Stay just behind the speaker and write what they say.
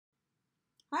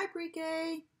Hi,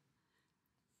 PreK.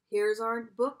 Here's our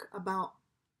book about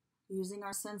using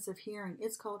our sense of hearing.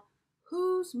 It's called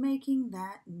Who's Making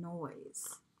That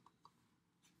Noise?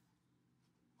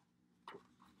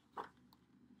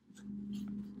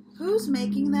 Who's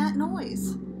Making That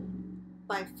Noise?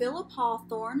 By Philip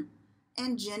Hawthorne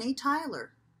and Jenny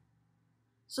Tyler.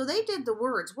 So they did the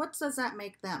words. What does that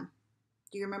make them?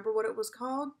 Do you remember what it was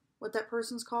called? What that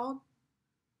person's called?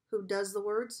 Who does the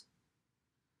words?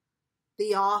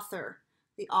 The author.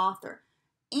 The author.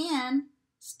 And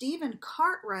Stephen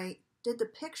Cartwright did the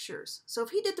pictures. So if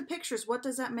he did the pictures, what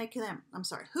does that make him? I'm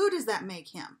sorry, who does that make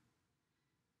him?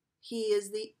 He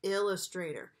is the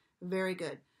illustrator. Very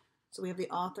good. So we have the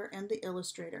author and the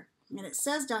illustrator. And it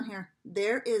says down here,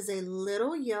 there is a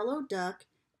little yellow duck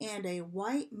and a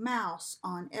white mouse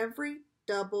on every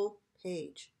double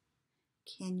page.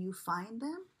 Can you find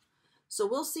them? So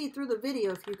we'll see through the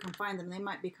video if you can find them. They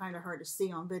might be kind of hard to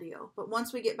see on video. But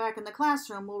once we get back in the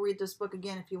classroom, we'll read this book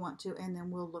again if you want to, and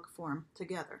then we'll look for them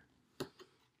together.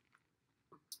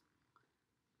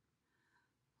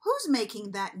 Who's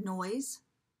making that noise?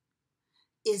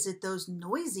 Is it those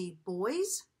noisy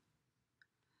boys?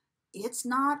 It's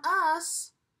not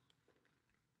us.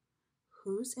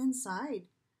 Who's inside?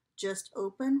 Just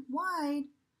open wide.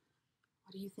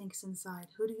 What do you think's inside?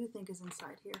 Who do you think is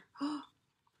inside here?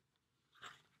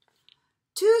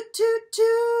 Toot, toot,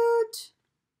 toot.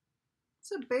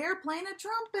 It's a bear playing a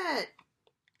trumpet.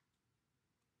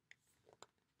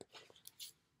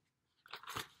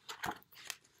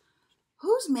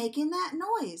 Who's making that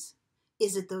noise?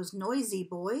 Is it those noisy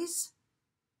boys?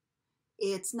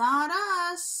 It's not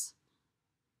us.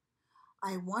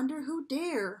 I wonder who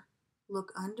dare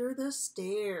look under the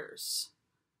stairs.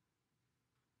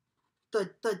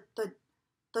 Thud, thud, thud,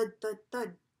 thud, thud,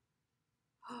 thud.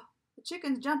 The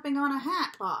chicken's jumping on a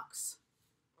hat box.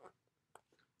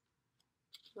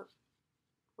 Look,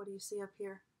 what do you see up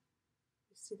here?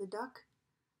 You see the duck?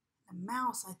 The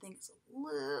mouse, I think, is a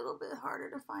little bit harder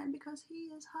to find because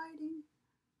he is hiding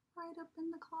right up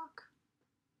in the clock.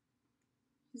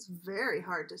 He's very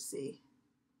hard to see,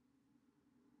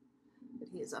 but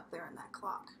he is up there in that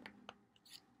clock.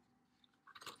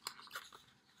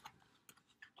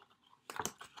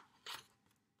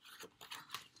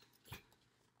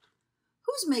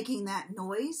 Who's making that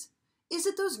noise? Is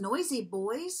it those noisy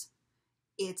boys?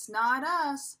 It's not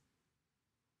us.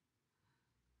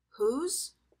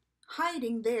 Who's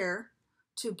hiding there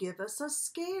to give us a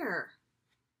scare?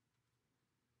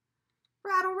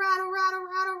 Rattle, rattle, rattle,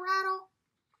 rattle, rattle.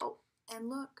 Oh, and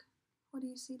look, what do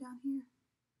you see down here?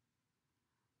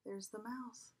 There's the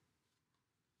mouse.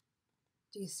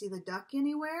 Do you see the duck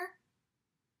anywhere?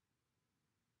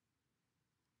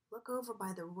 Look over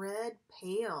by the red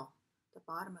pail, the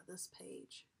bottom of this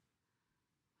page.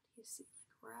 What do you see?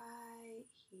 Like right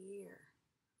here.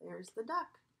 There's the duck.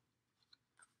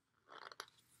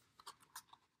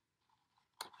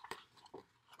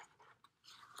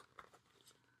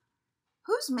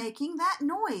 Who's making that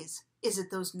noise? Is it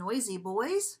those noisy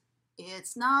boys?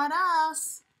 It's not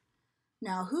us.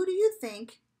 Now, who do you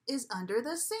think is under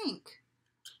the sink?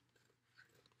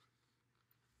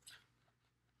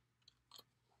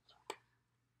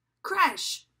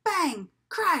 Crash, bang,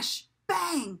 crash,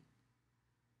 bang.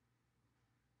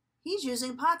 He's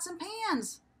using pots and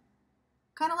pans.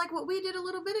 Kind of like what we did a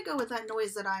little bit ago with that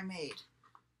noise that I made.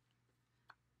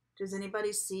 Does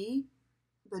anybody see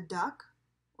the duck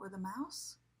or the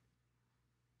mouse?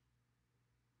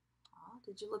 Oh,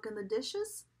 did you look in the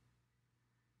dishes?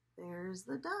 There's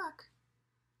the duck.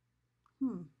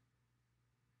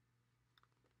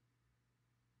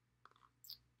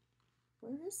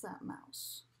 Where is that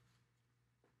mouse?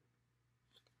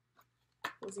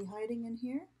 Was he hiding in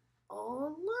here?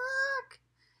 Oh, look!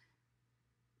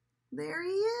 There he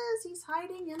is. He's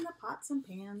hiding in the pots and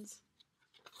pans.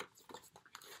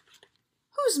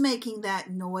 Who's making that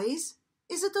noise?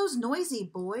 Is it those noisy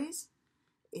boys?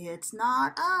 It's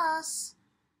not us.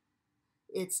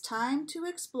 It's time to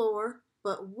explore,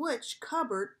 but which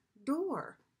cupboard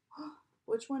door?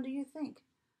 Which one do you think?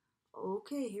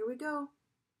 Okay, here we go.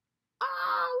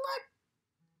 Oh, look!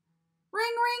 Ring,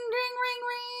 ring, ring, ring,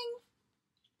 ring.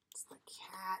 It's the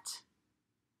cat.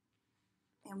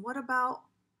 And what about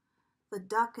the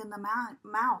duck and the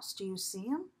mouse? Do you see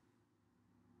him?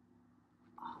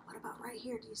 Oh, what about right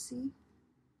here? Do you see?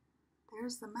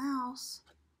 There's the mouse.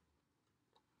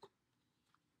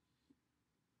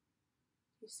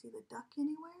 Do you see the duck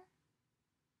anywhere?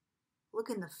 Look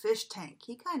in the fish tank.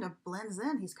 He kind of blends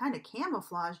in. He's kind of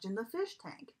camouflaged in the fish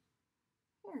tank.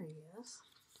 There he is.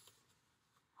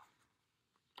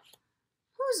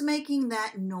 Who's making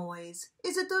that noise?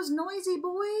 Is it those noisy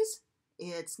boys?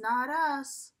 It's not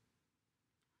us.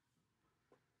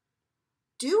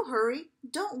 Do hurry,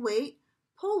 don't wait,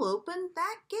 pull open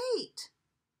that gate.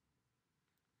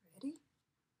 Ready?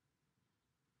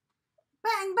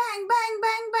 Bang, bang, bang,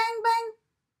 bang, bang, bang.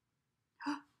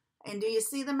 And do you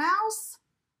see the mouse?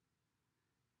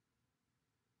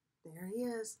 There he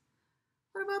is.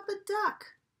 What about the duck?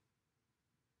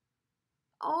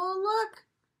 Oh, look.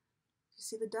 You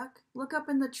see the duck? Look up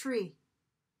in the tree.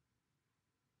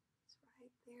 It's right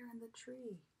there in the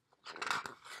tree.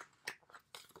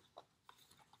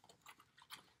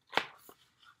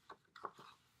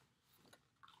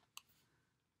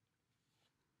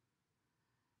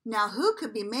 Now who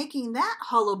could be making that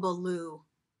hullabaloo?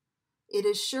 It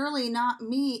is surely not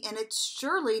me, and it's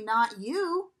surely not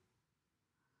you.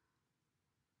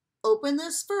 Open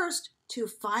this first to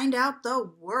find out the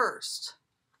worst.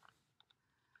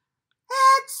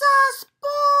 It's us,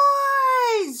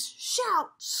 boys!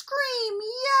 Shout, scream,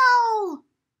 yell!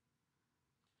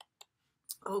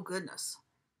 Oh, goodness.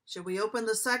 Should we open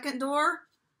the second door?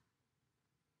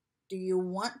 Do you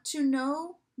want to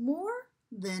know more?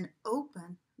 Then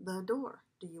open the door.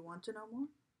 Do you want to know more?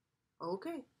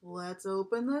 Okay, let's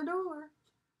open the door.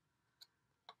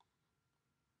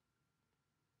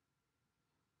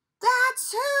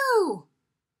 That's who!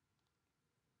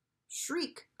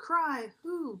 Shriek, cry,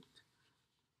 who?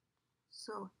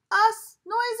 So, us,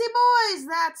 noisy boys,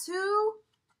 that's who.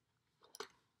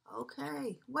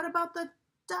 Okay, what about the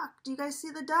duck? Do you guys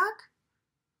see the duck?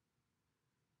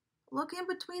 Look in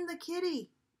between the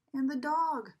kitty and the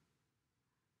dog.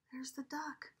 There's the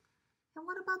duck. And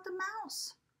what about the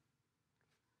mouse?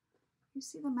 You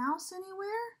see the mouse anywhere?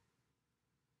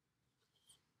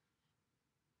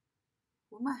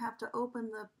 We might have to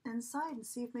open the inside and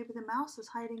see if maybe the mouse is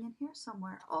hiding in here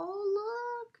somewhere. Oh,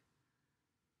 look!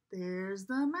 There's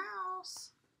the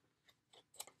mouse.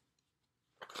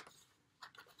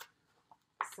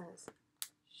 It says,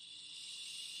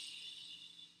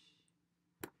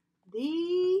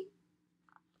 the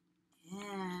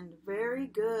end. Very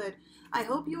good. I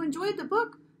hope you enjoyed the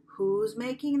book. Who's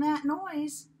making that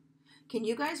noise? Can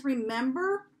you guys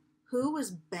remember who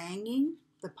was banging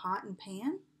the pot and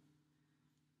pan?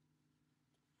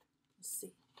 Let's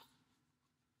see.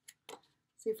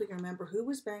 See if we can remember who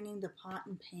was banging the pot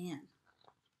and pan.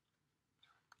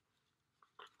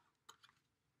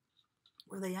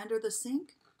 Were they under the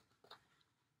sink?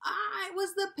 Ah, it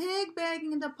was the pig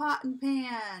banging the pot and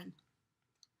pan.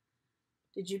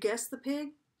 Did you guess the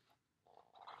pig?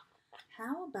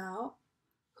 How about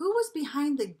who was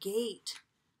behind the gate?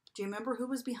 Do you remember who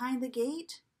was behind the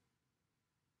gate?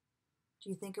 Do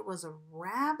you think it was a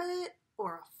rabbit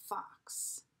or a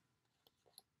fox?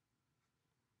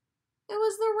 It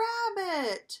was the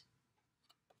rabbit.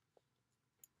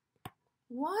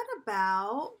 What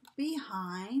about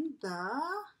behind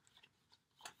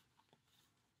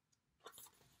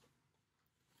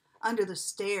under the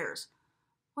stairs?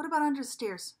 What about under the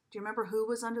stairs? Do you remember who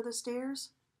was under the stairs?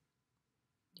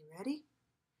 You ready?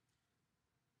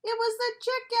 It was the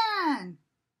chicken.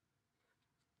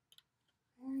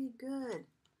 Very good.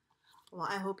 Well,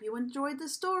 I hope you enjoyed the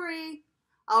story.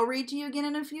 I'll read to you again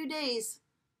in a few days.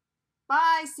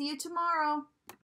 Bye. See you tomorrow.